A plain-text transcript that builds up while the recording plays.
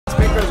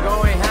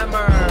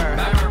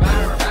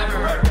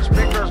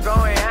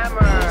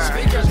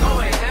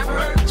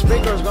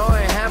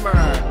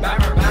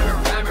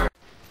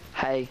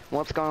Hey,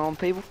 what's going on,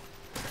 people?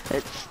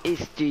 It's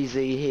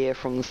SGZ here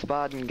from the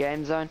Spartan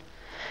Game Zone,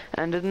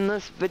 and in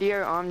this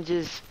video I'm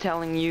just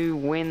telling you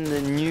when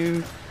the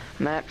new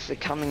maps are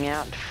coming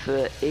out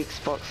for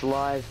Xbox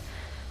Live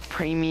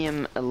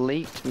Premium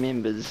Elite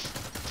members.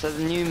 So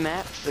the new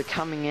maps are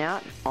coming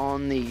out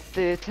on the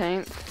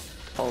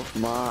 13th of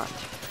March,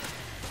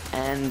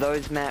 and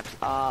those maps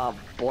are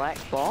Black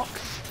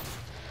Box,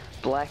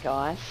 Black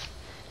Ice,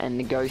 and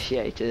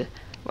Negotiator.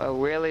 Well,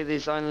 really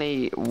there's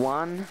only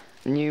one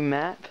new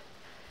map,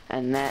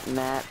 and that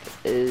map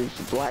is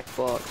Black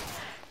Box.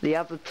 The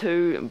other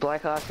two,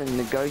 Black Ice and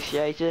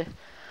Negotiator,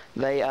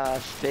 they are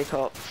Spec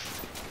Ops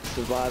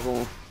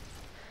survival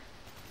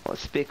or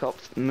Spec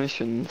Ops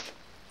missions.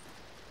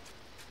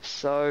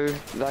 So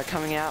they're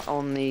coming out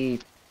on the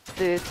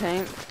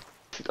 13th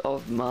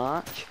of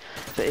March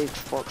for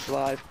Xbox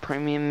Live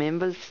Premium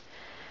members,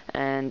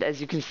 and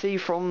as you can see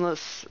from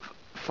this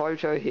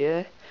photo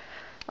here,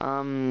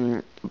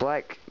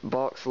 Black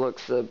Box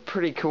looks a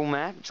pretty cool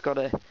map. It's got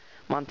a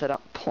mounted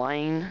up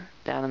plane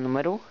down in the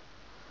middle,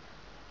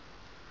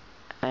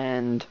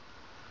 and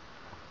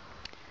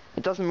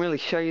it doesn't really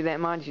show you that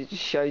much. It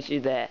just shows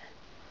you that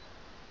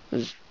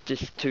there's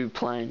just two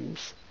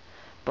planes.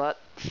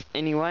 But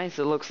anyways,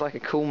 it looks like a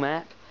cool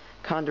map.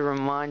 Kinda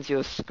reminds you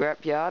of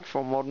Scrapyard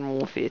from Modern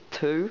Warfare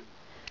 2.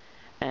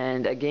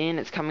 And again,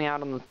 it's coming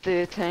out on the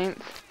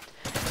 13th.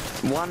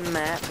 One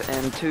map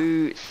and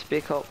two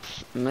Spec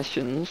Ops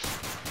missions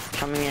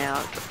coming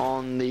out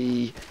on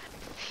the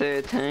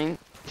 13th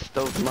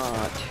of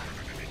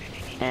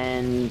March.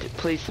 And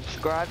please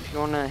subscribe if you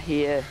want to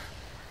hear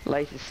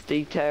latest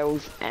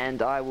details,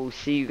 and I will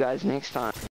see you guys next time.